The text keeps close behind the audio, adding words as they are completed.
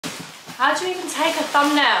How do you even take a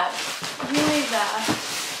thumbnail? You move there.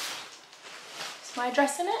 Is my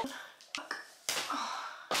address in it?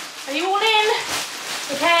 Are you all in?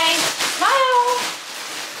 Okay, smile!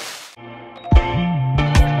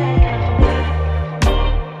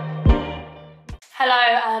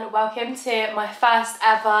 Hello and welcome to my first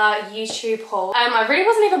ever YouTube haul. I really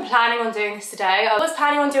wasn't even planning on doing this today. I was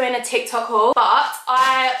planning on doing a TikTok haul, but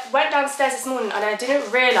I went downstairs this morning and I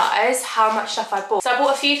didn't realise how much stuff I bought. So I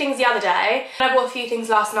bought a few things the other day and I bought a few things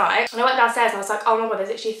last night. And I went downstairs and I was like, oh my god, there's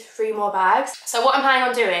literally 3 more bags. So what I'm planning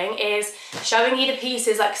on doing is showing you the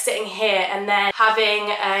pieces like sitting here and then having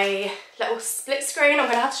a little split screen. I'm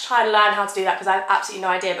gonna have to try and learn how to do that because I have absolutely no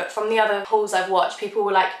idea. But from the other hauls I've watched, people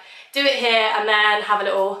will like do it here and then have a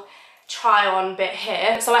little try on bit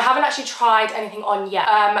here. So I haven't actually tried anything on yet,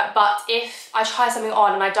 but if I try something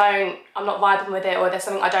on and I'm not vibing with it, or there's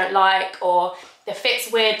something I don't like, or the fit's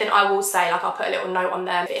weird, then I will say, like, I'll put a little note on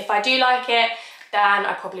there. But if I do like it, then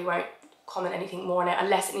I probably won't comment anything more on it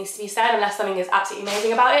unless it needs to be said. Unless something is absolutely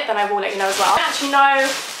amazing about it, then I will let you know as well. I don't actually know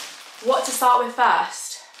what to start with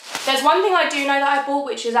first. There's one thing I do know that I bought,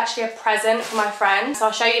 which is actually a present for my friend. So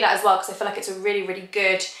I'll show you that as well, because I feel like it's a really, really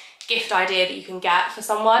good gift idea that you can get for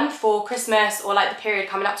someone for Christmas, or like the period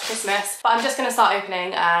coming up to Christmas. But I'm just gonna start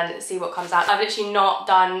opening and see what comes out. I've literally not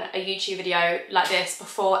done a YouTube video like this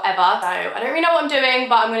before ever, so I don't really know what I'm doing,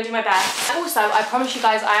 but I'm gonna do my best. Also, I promise you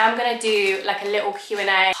guys I am gonna do like a little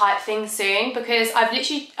Q&A type thing soon, because I've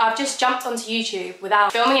just jumped onto YouTube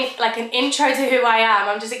without filming like an intro to who I am.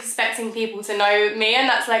 I'm just expecting people to know me, and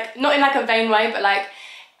that's like not in like a vain way, but like,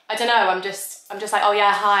 I don't know, I'm just like, oh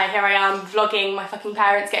yeah, hi, here I am vlogging my fucking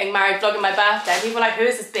parents getting married, vlogging my birthday. People are like, who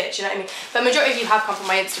is this bitch, you know what I mean? But majority of you have come from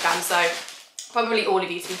my Instagram, so probably all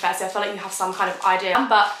of you, to be fair, so I feel like you have some kind of idea.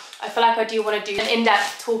 But I feel like I do want to do an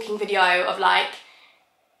in-depth talking video of like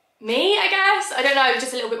me, I guess. I don't know,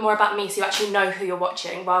 just a little bit more about me, so you actually know who you're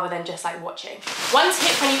watching rather than just like watching. One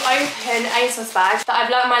tip when you open Asos bags that I've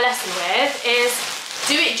learned my lesson with is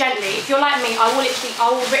do it gently. If you're like me, I will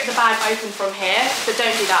rip the bag open from here, but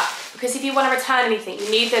don't do that. Because if you want to return anything, you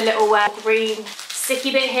need the little green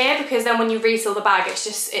sticky bit here, because then when you reseal the bag, it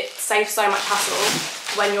saves so much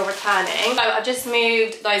hassle when you're returning. So I've just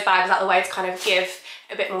moved those bags out of the way to kind of give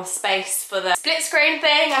a bit more space for the split screen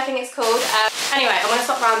thing, I think it's called. Anyway, I'm gonna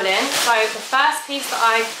stop rambling. So the first piece that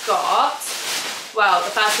I've got, well, the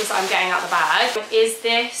first piece that I'm getting out of the bag is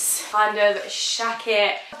this kind of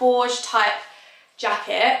jacket, Borge type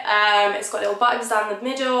jacket. It's got little buttons down the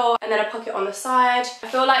middle and then a pocket on the side. I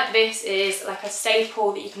feel like this is like a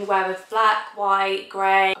staple that you can wear with black, white,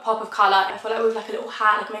 grey, a pop of colour. I feel like with like a little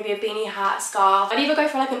hat, like maybe a beanie hat, scarf. I'd either go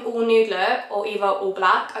for like an all nude look or either all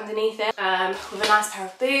black underneath it, with a nice pair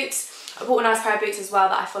of boots. I bought a nice pair of boots as well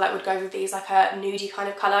that I feel like would go with these, like a nudie kind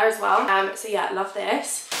of colour as well. So yeah, I love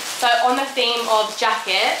this. So on the theme of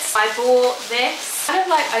jackets, I bought this. Kind of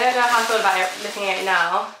like, I don't know how I feel about it looking at it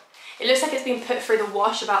now. It looks like it's been put through the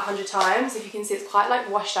wash about 100 times. If you can see, it's quite like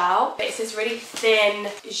washed out. But it's this really thin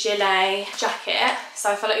gilet jacket. So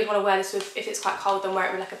I feel like you'd want to wear this with, if it's quite cold, then wear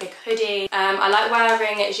it with like a big hoodie. I like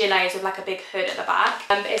wearing gilets with like a big hood at the back.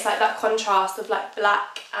 But it's like that contrast of like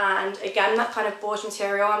black and again, that kind of Borge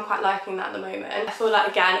material. I'm quite liking that at the moment. I feel like,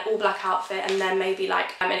 again, all black outfit and then maybe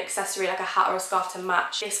like an accessory, like a hat or a scarf to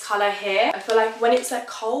match this colour here. I feel like when it's like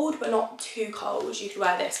cold, but not too cold, you could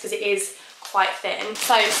wear this because it is quite thin.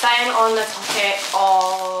 So staying on the topic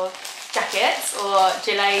of jackets or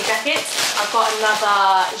gilet jackets, I've got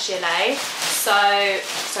another gilet. So,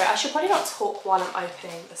 sorry, I should probably not talk while I'm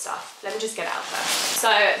opening the stuff. Let me just get it out first. So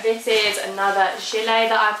this is another gilet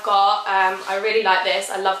that I've got. I really like this.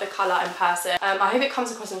 I love the colour in person. I hope it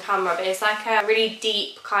comes across on camera, but it's like a really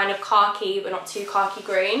deep kind of khaki, but not too khaki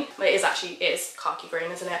green. But it is khaki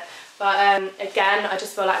green, isn't it? But again, I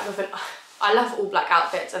just feel like with I love all black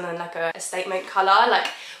outfits and then like a statement colour, like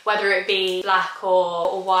whether it be black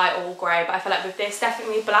or white or grey, but I feel like with this,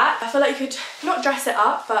 definitely black. I feel like you could not dress it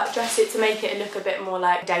up, but dress it to make it look a bit more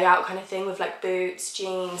like day out kind of thing with like boots,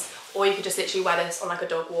 jeans, or you could just literally wear this on like a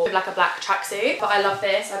dog walk with like a black tracksuit. But I love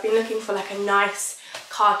this. I've been looking for like a nice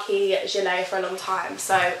khaki gilet for a long time,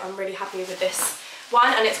 so I'm really happy with this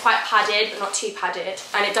one, and it's quite padded but not too padded,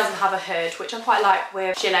 and it doesn't have a hood, which I quite like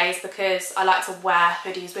with gilets because I like to wear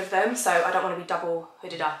hoodies with them, so I don't want to be double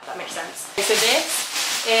hooded up, if that makes sense. So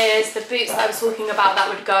this is the boots that I was talking about that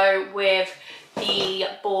would go with the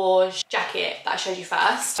Bourge jacket that I showed you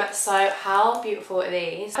first. So how beautiful are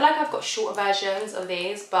these? I feel like I've got shorter versions of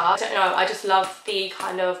these, but I don't know, I just love the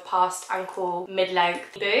kind of past ankle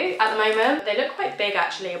mid-length boot at the moment. They look quite big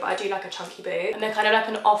actually, but I do like a chunky boot. And they're kind of like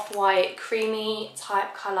an off-white creamy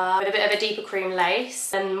type colour with a bit of a deeper cream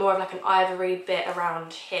lace and more of like an ivory bit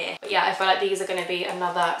around here. But yeah, I feel like these are going to be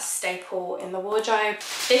another staple in the wardrobe.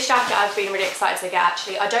 This jacket I've been really excited to get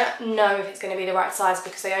actually. I don't know if it's going to be the right size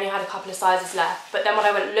because they only had a couple of sizes left, but then when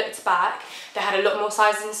I looked back, they had a lot more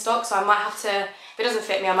sizes in stock, so I might have to, if it doesn't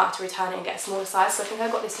fit me, I might have to return it and get a smaller size. So I think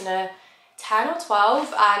I got this in a 10 or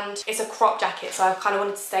 12, and it's a crop jacket, so I kind of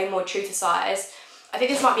wanted to stay more true to size. I think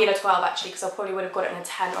this might be in a 12 actually, because I probably would have got it in a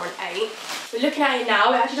 10 or an 8. But looking at it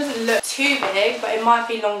now, it actually doesn't look too big, but it might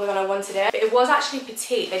be longer than I wanted it. But it was actually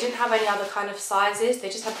petite. They didn't have any other kind of sizes. They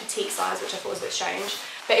just had petite size, which I thought was a bit strange.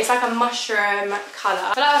 But it's like a mushroom colour.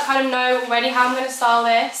 I feel like I kind of know already how I'm going to style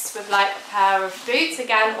this with like a pair of boots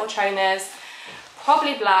again, or trainers.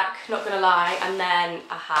 Probably black, not going to lie, and then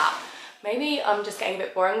a hat. Maybe I'm just getting a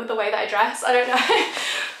bit boring with the way that I dress, I don't know.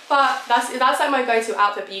 But that's like my go-to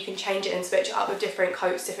outfit, but you can change it and switch it up with different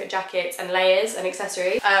coats, different jackets and layers and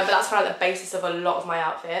accessories. But that's kind of like the basis of a lot of my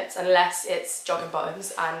outfits, unless it's jogging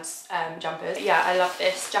bottoms and jumpers. But yeah, I love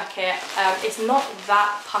this jacket. It's not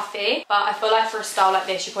that puffy, but I feel like for a style like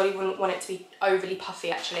this, you probably wouldn't want it to be overly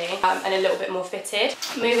puffy actually, and a little bit more fitted.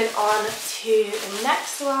 Moving on to the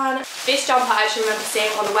next one. This jumper I actually remember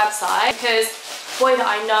seeing on the website because boy that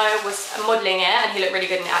I know was modelling it and he looked really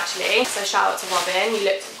good in it actually. So shout out to Robin, he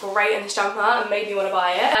looked great in this jumper and made me want to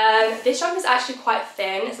buy it. This jumper is actually quite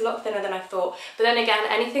thin, it's a lot thinner than I thought. But then again,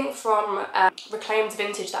 anything from Reclaimed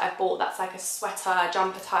Vintage that I bought that's like a sweater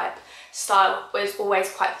jumper type style was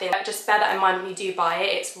always quite thin. Just bear that in mind when you do buy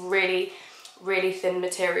it, it's really, really thin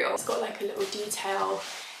material. It's got like a little detail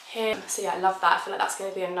here. So yeah, I love that. I feel like that's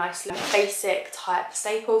going to be a nice little basic type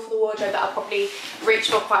staple for the wardrobe that I'll probably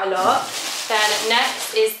reach for quite a lot. Then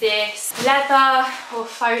next is this leather or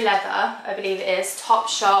faux leather, I believe it is,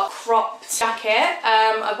 Topshop cropped jacket.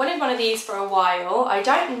 I wanted one of these for a while. I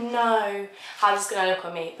don't know how this is going to look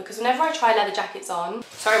on me because whenever I try leather jackets on,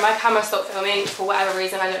 sorry my camera stopped filming for whatever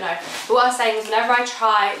reason, I don't know. But what I was saying is whenever I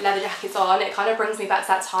try leather jackets on, it kind of brings me back to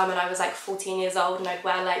that time when I was like 14 years old and I'd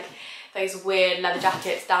wear like those weird leather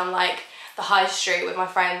jackets down like the high street with my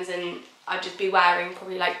friends, and I'd just be wearing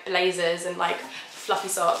probably like blazers and like fluffy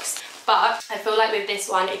socks. But I feel like with this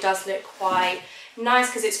one it does look quite nice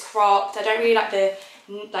because it's cropped. I don't really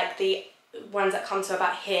like the ones that come to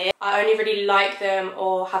about here. I only really like them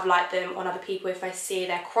or have liked them on other people if I see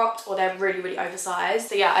they're cropped or they're really, really oversized.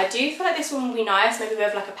 So yeah, I do feel like this one will be nice, maybe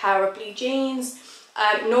with like a pair of blue jeans.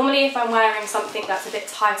 Normally if I'm wearing something that's a bit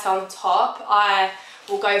tighter on top, I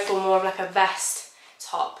will go for more of like a vest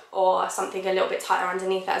top or something a little bit tighter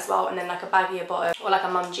underneath that as well, and then like a baggier bottom or like a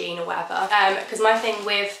mum jean or whatever. Because my thing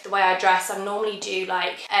with the way I dress, I normally do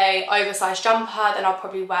like a oversized jumper, then I'll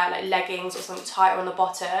probably wear like leggings or something tighter on the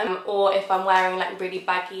bottom, or if I'm wearing like really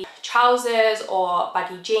baggy trousers or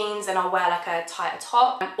baggy jeans, then I'll wear like a tighter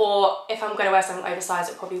top, or if I'm going to wear something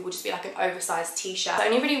oversized, it probably will just be like an oversized t-shirt. I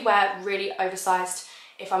only really wear really oversized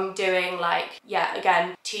if I'm doing like, yeah,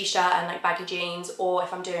 again, t-shirt and like baggy jeans, or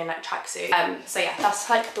if I'm doing like tracksuit. So yeah,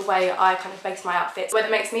 that's like the way I kind of base my outfits, whether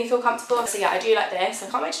it makes me feel comfortable. So yeah, I do like this.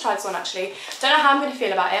 I can't wait to try this on actually. Don't know how I'm going to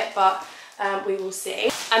feel about it, but we will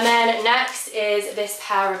see. And then next is this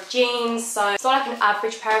pair of jeans. So it's not like an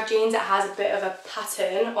average pair of jeans, it has a bit of a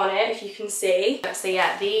pattern on it, if you can see. So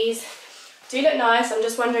yeah, these do look nice. I'm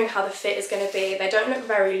just wondering how the fit is going to be. They don't look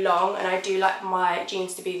very long, and I do like my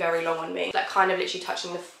jeans to be very long on me, like kind of literally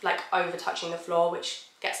touching the, like over touching the floor, which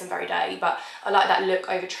gets them very dirty. But I like that look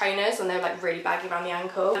over trainers when they're like really baggy around the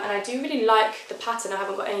ankle. And I do really like the pattern. I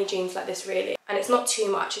haven't got any jeans like this really, and it's not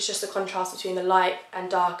too much, it's just a contrast between the light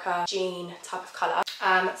and darker jean type of colour.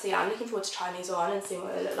 So yeah, I'm looking forward to trying these on and seeing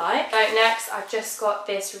what they look like. So next I've just got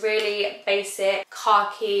this really basic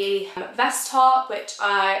khaki vest top, which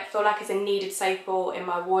I feel like is a needed staple in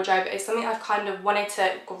my wardrobe. It's something I've kind of wanted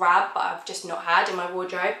to grab, but I've just not had in my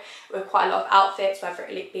wardrobe with quite a lot of outfits, whether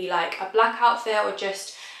it be like a black outfit or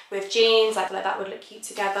just with jeans. I feel like that would look cute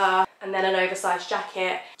together, and then an oversized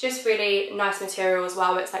jacket. Just really nice material as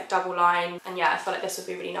well. It's like double line, and yeah, I feel like this would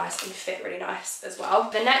be really nice and fit really nice as well.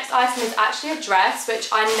 The next item is actually a dress, which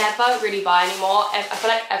I never really buy anymore. I feel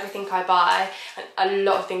like everything I buy, and a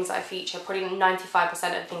lot of things that I feature, probably 95% of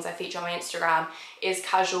the things I feature on my Instagram is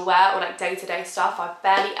casual wear or like day-to-day stuff. I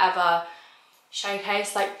barely ever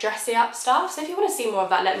showcase like dressy up stuff. So if you want to see more of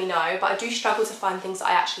that, let me know. But I do struggle to find things that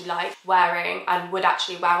I actually like wearing and would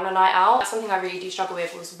actually wear on a night out. That's something I really do struggle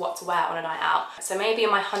with, was what to wear on a night out. So maybe in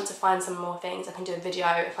my hunt to find some more things, I can do a video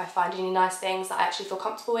if I find any nice things that I actually feel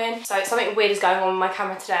comfortable in. So something weird is going on with my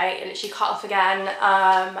camera today. It literally cut off again,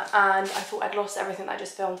 and I thought I'd lost everything that I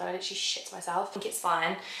just filmed, and I literally shit myself. I think it's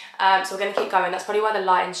fine. So we're gonna keep going. That's probably why the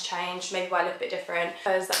lighting's changed, maybe why I look a bit different,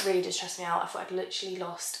 because that really did stress me out. I thought I'd literally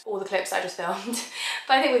lost all the clips that I just filmed.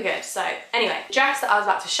 But I think we're good. So anyway, the dress that I was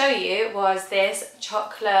about to show you was this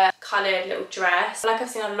chocolate coloured little dress. Like I've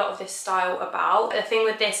seen a lot of this style about. The thing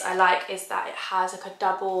with this I like is that it has like a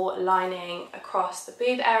double lining across the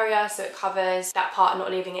boob area, so it covers that part and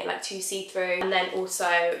not leaving it like too see-through, and then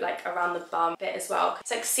also like around the bum bit as well.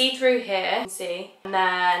 It's like see-through here, you can see, and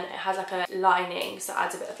then it has like a lining, so it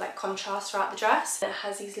adds a bit of like contrast throughout the dress. And it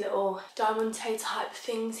has these little diamante type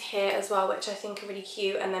things here as well, which I think are really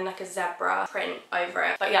cute, and then like a zebra print over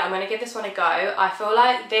it. But yeah, I'm gonna give this one a go. I feel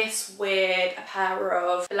like this with a pair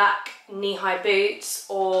of black knee-high boots,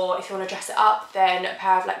 or if you want to dress it up, then a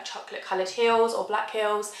pair of like chocolate coloured heels or black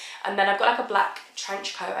heels, and then I've got like a black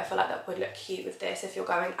trench coat. I feel like that would look cute with this if you're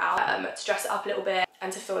going out, to dress it up a little bit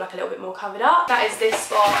and to feel like a little bit more covered up. That is this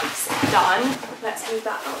box done. Let's move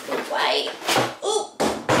that out of the way. Ooh.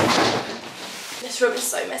 This room is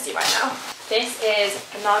so messy right now. This is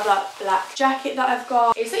another black jacket that I've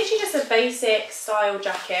got. It's literally just a basic style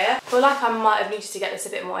jacket. I feel like I might have needed to get this a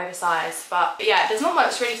bit more oversized, but yeah, there's not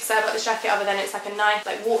much really to say about this jacket other than it's like a nice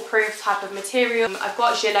like waterproof type of material. I've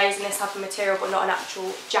got gilets in this type of material, but not an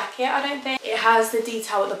actual jacket, I don't think. It has the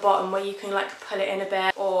detail at the bottom where you can like pull it in a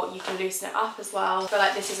bit, or you can loosen it up as well. I feel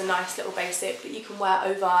like this is a nice little basic that you can wear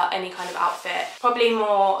over any kind of outfit. Probably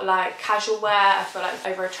more like casual wear, I feel like,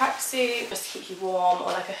 over a tracksuit, just to keep you warm, or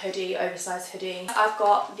like a hoodie, oversized hoodie. I've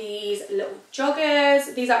got these little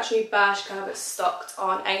joggers. These actually Bershka have stocked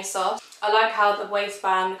on Asos. I like how the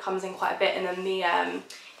waistband comes in quite a bit, and then the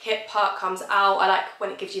hip part comes out. I like when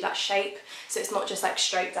it gives you that shape, so it's not just like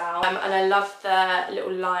straight down. And I love the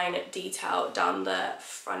little line detail down the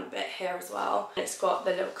front bit here as well. And it's got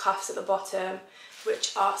the little cuffs at the bottom,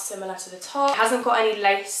 which are similar to the top. It hasn't got any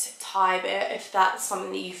lace tie bit, if that's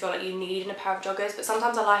something that you feel like you need in a pair of joggers, but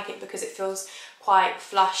sometimes I like it because it feels quite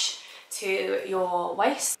flush to your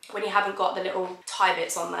waist when you haven't got the little tie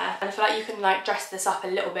bits on there. And I feel like you can like dress this up a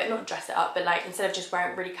little bit, not dress it up, but like instead of just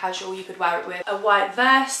wearing it really casual, you could wear it with a white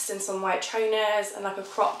vest and some white trainers and like a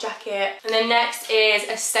crop jacket. And then next is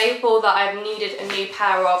a staple that I've needed a new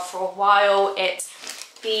pair of for a while. It's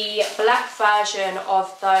the black version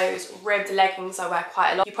of those ribbed leggings I wear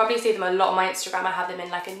quite a lot. You probably see them a lot on my Instagram. I have them in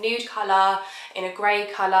like a nude colour, in a grey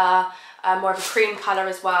colour, more of a cream colour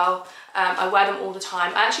as well. I wear them all the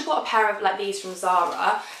time. I actually got a pair of like these from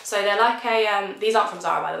Zara. So they're like a, these aren't from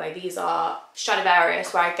Zara by the way, these are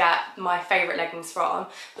Stradivarius, where I get my favourite leggings from.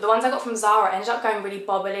 But the ones I got from Zara ended up going really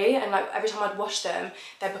bobbly, and like every time I'd wash them,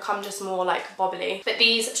 they'd become just more like bobbly. But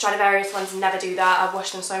these Stradivarius ones never do that. I've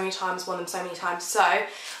washed them so many times, worn them so many times. So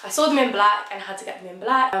I saw them in black and had to get them in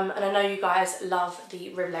black. And I know you guys love the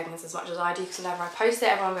rib leggings as much as I do, because whenever I post it,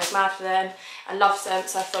 everyone goes mad for them and loves them.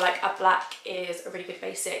 So I feel like a black is a really good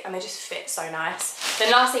basic, and they just fit so nice.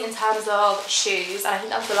 Then lastly, in terms of shoes, and I think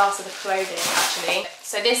that's the last of the clothing actually.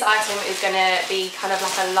 So this item is going to be kind of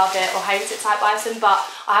like a love it or hate it type item, but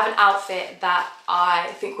I have an outfit that I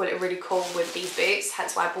think will look really cool with these boots,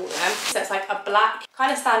 hence why I bought them. So it's like a black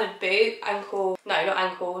kind of standard boot, ankle, no not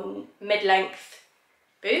ankle, mid-length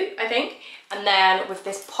boot I think, and then with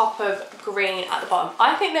this pop of green at the bottom.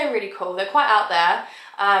 I think they're really cool. They're quite out there,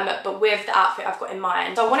 but with the outfit I've got in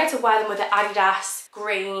mind. So I wanted to wear them with the Adidas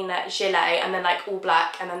green gilet and then like all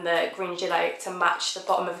black and then the green gilet to match the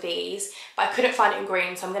bottom of these, but I couldn't find it in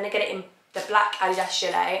green, so I'm going to get it in the black Adidas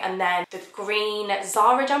gilet and then the green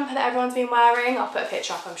Zara jumper that everyone's been wearing. I'll put a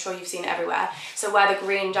picture up, I'm sure you've seen it everywhere. So wear the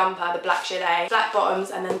green jumper, the black gilet, black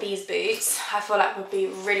bottoms, and then these boots. I feel like would be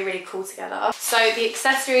really, really cool together. So the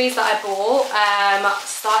accessories that I bought,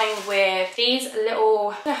 starting with these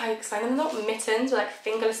little, I don't know how you explain them, not mittens, but like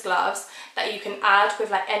fingerless gloves that you can add with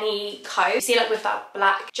like any coat. You see like with that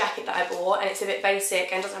black jacket that I bought, and it's a bit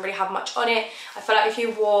basic and doesn't really have much on it. I feel like if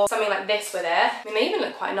you wore something like this with it, I mean they even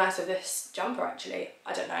look quite nice with this jumper actually.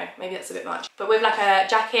 I don't know, maybe that's a bit much. But with like a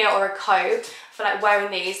jacket or a coat, I feel like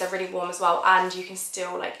wearing these, they're really warm as well, and you can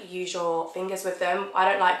still like use your fingers with them. I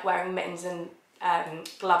don't like wearing mittens and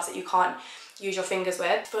gloves that you can't use your fingers with.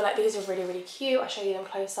 I feel like these are really, really cute. I'll show you them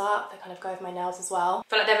close up. They kind of go with my nails as well. I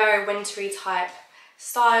feel like they're very wintry type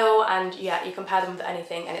style, and yeah, you compare them with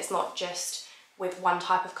anything and it's not just with one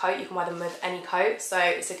type of coat. You can wear them with any coat, so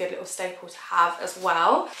it's a good little staple to have as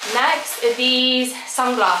well. Next are these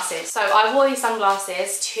sunglasses. So I wore these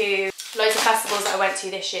sunglasses to loads of festivals that I went to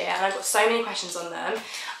this year, and I got so many questions on them.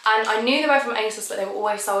 And I knew they were from Asos, but they were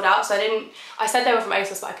always sold out, so I said they were from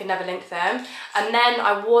Asos, but I could never link them. And then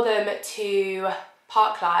I wore them to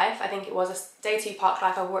Park Life. I think it was a day 2 Park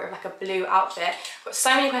Life. I wore it with like a blue outfit. Got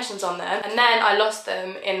so many questions on them, and then I lost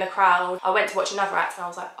them in the crowd. I went to watch another act and I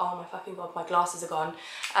was like, oh my fucking god, my glasses are gone.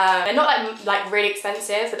 They're not like really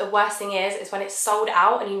expensive, but the worst thing is when it's sold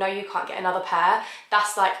out and you know you can't get another pair.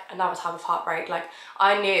 That's like another type of heartbreak. Like,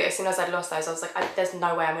 I knew as soon as I'd lost those, I was like, there's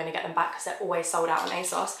no way I'm going to get them back, because they're always sold out on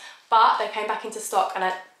Asos. But they came back into stock, and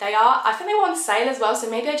I think they were on sale as well, so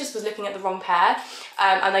maybe I just was looking at the wrong pair,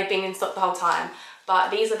 and they've been in stock the whole time. But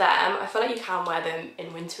these are them. I feel like you can wear them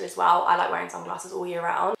in winter as well. I like wearing sunglasses all year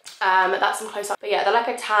round. That's some close up. But yeah, they're like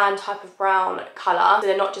a tan type of brown colour. So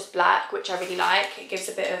they're not just black, which I really like. It gives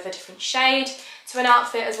a bit of a different shade to an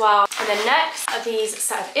outfit as well. And then next are these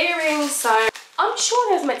set of earrings. So I'm sure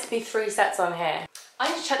there's meant to be 3 sets on here. I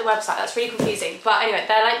need to check the website, that's really confusing. But anyway,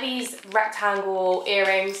 they're like these rectangle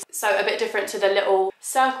earrings. So a bit different to the little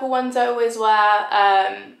circle ones I always wear,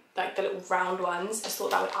 like the little round ones. Just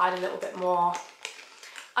thought that would add a little bit more,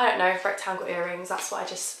 I don't know, rectangle earrings. That's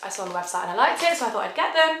what I saw on the website and I liked it, so I thought I'd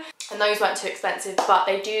get them. And those weren't too expensive, but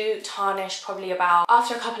they do tarnish probably about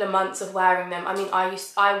after a couple of months of wearing them. I mean,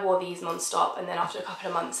 I wore these non-stop, and then after a couple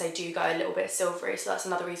of months they do go a little bit silvery, so that's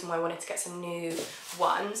another reason why I wanted to get some new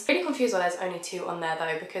ones. Really confused why there's only 2 on there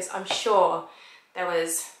though, because I'm sure there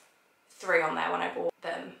was 3 on there when I bought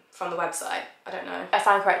them from the website. I don't know. I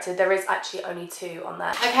stand corrected, there is actually only 2 on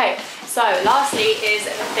there. Okay, so lastly is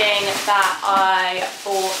the thing that I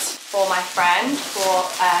bought for my friend for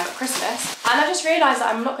Christmas, and I just realised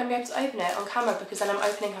that I'm not going to be able to open it on camera because then I'm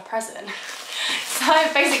opening her present. So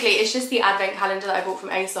basically it's just the advent calendar that I bought from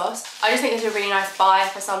Asos. I just think it's a really nice buy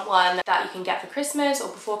for someone that you can get for Christmas or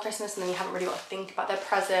before Christmas, and then you haven't really got to think about their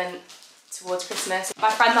present towards Christmas.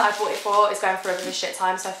 My friend that I bought it for is going through a bit of a shit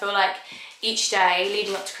time, so I feel like each day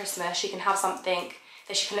leading up to Christmas she can have something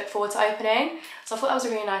that she can look forward to opening. So I thought that was a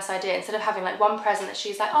really nice idea, instead of having like one present that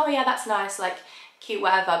she's like, oh yeah, that's nice, like cute,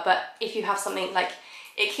 whatever, but if you have something like,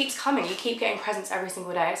 it keeps coming, you keep getting presents every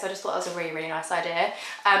single day. So I just thought that was a really, really nice idea.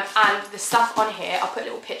 And the stuff on here, I'll put a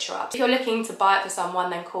little picture up. If you're looking to buy it for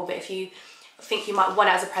someone, then cool, but if you think you might want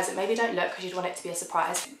it as a present, maybe don't look, because you'd want it to be a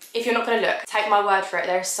surprise. If you're not going to look, take my word for it,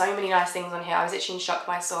 there are so many nice things on here. I was literally in shock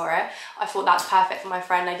when I saw it. I thought that's perfect for my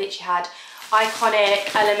friend. I literally had Iconic,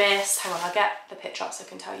 Elemis. Hang on, I'll get the picture up so I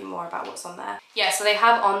can tell you more about what's on there. Yeah, so they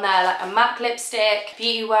have on there like a MAC lipstick,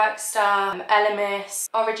 Beauty Works stuff, Elemis,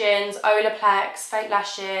 Origins, Olaplex, fake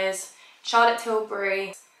lashes, Charlotte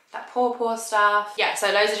Tilbury, that Paw stuff. Yeah,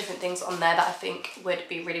 so loads of different things on there that I think would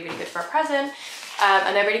be really, really good for a present.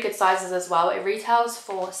 And they're really good sizes as well. It retails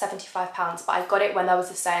for £75, but I got it when there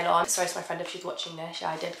was a sale on. Sorry to my friend if she's watching this.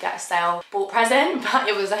 Yeah, I did get a sale bought present, but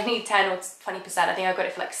it was only 10 or 20%. I think I got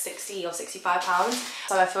it for like 60 or £65.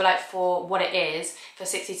 So I feel like for what it is, for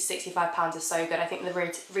 60 to £65 is so good. I think the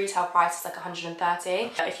retail price is like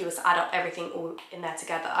 130 if you was to add up everything all in there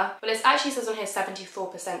together. But it actually says on here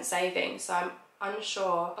 74% savings, so I'm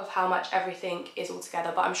unsure of how much everything is all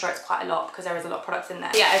together, but I'm sure it's quite a lot because there is a lot of products in there.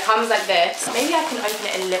 Yeah, it comes like this. Maybe I can open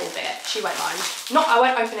it a little bit. She won't mind. I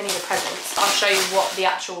won't open any of the presents. I'll show you what the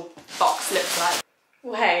actual box looks like.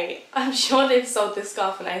 Wait, I'm sure they've sold this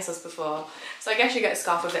scarf on Asos before, so I guess you get a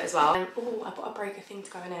scarf with it as well. And oh, I've got a breaker thing to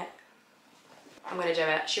go in it. I'm gonna do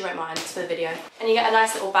it. She won't mind. It's for the video. And you get a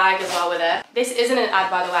nice little bag as well with it. This isn't an ad,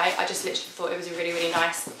 by the way. I just literally thought it was a really, really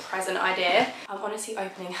nice present idea. I'm honestly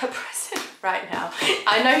opening her present right now.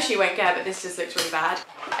 I know she won't care, but this just looks really bad.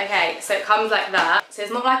 Okay, so it comes like that. So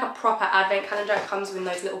it's not like a proper advent calendar. It comes in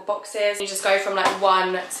those little boxes. You just go from like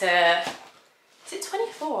 1 to, is it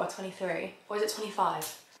 24 or 23? Or is it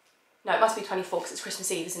 25? No, it must be 24 because it's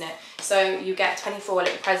Christmas Eve, isn't it? So you get 24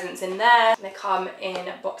 little presents in there, and they come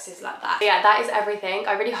in boxes like that. But yeah, that is everything.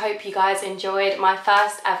 I really hope you guys enjoyed my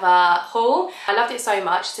first ever haul. I loved it so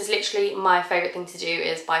much. This is literally my favourite thing to do,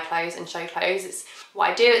 is buy clothes and show clothes. It's what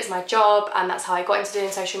I do, it's my job, and that's how I got into doing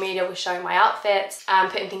social media, was showing my outfits and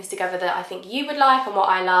putting things together that I think you would like and what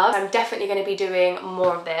I love. I'm definitely going to be doing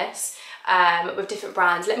more of this. With different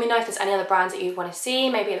brands. Let me know if there's any other brands that you want to see,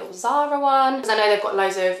 maybe a little Zara one, because I know they've got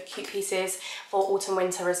loads of cute pieces for autumn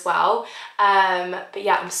winter as well. But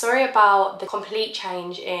yeah, I'm sorry about the complete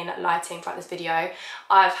change in lighting throughout this video.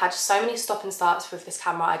 I've had so many stop and starts with this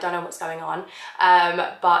camera, I don't know what's going on,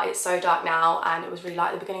 but it's so dark now, and it was really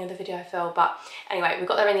light at the beginning of the video, I feel. But anyway, we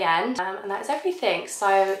got there in the end, and that is everything.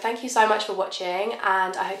 So thank you so much for watching,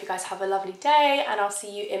 and I hope you guys have a lovely day, and I'll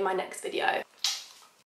see you in my next video.